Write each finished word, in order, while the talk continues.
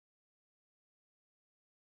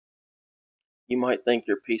You might think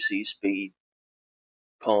your PC speed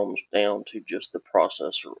comes down to just the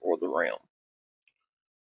processor or the RAM,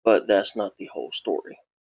 but that's not the whole story.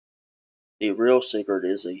 The real secret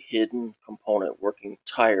is a hidden component working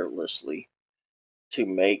tirelessly to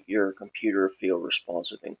make your computer feel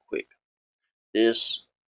responsive and quick. This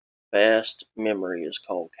fast memory is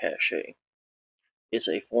called cache. It's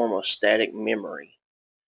a form of static memory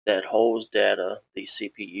that holds data the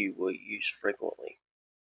CPU will use frequently.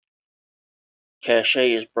 Cache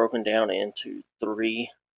is broken down into three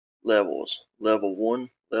levels: level 1,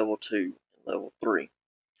 level 2, and level 3.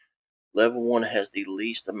 Level 1 has the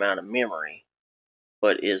least amount of memory,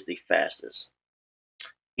 but is the fastest.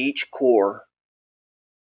 Each core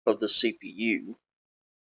of the CPU,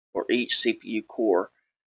 or each CPU core,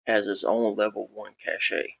 has its own level 1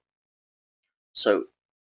 cache. So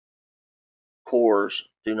cores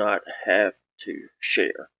do not have to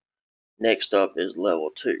share. Next up is level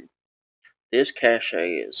 2. This cache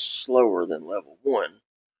is slower than level 1,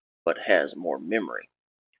 but has more memory.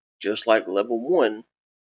 Just like level 1,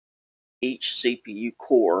 each CPU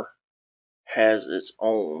core has its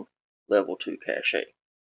own level 2 cache.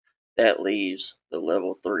 That leaves the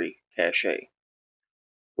level 3 cache,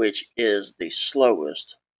 which is the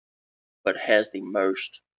slowest but has the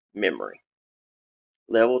most memory.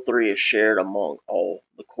 Level 3 is shared among all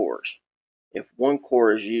the cores. If one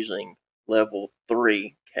core is using level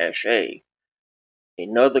 3 cache,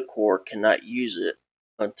 another core cannot use it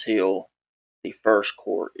until the first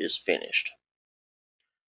core is finished.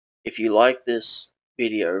 If you like this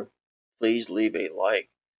video, please leave a like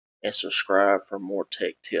and subscribe for more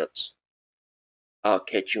tech tips. I'll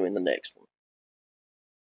catch you in the next one.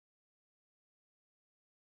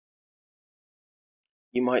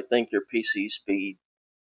 You might think your PC speed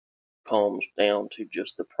comes down to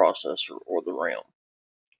just the processor or the RAM,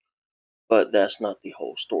 but that's not the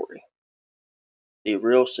whole story. The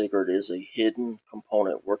real secret is a hidden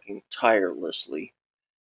component working tirelessly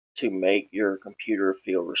to make your computer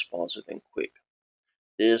feel responsive and quick.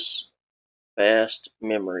 This fast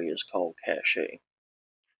memory is called cache.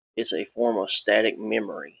 It's a form of static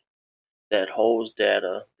memory that holds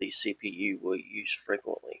data the CPU will use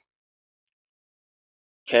frequently.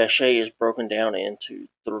 Cache is broken down into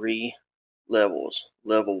three levels: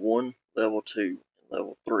 level 1, level 2, and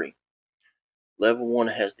level 3. Level 1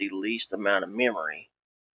 has the least amount of memory,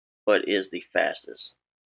 but is the fastest.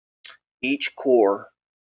 Each core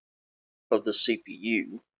of the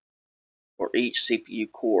CPU, or each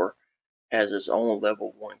CPU core, has its own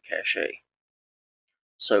level 1 cache.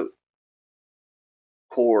 So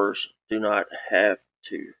cores do not have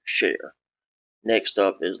to share. Next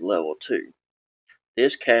up is level 2.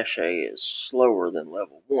 This cache is slower than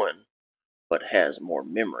level 1, but has more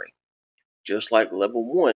memory. Just like level 1,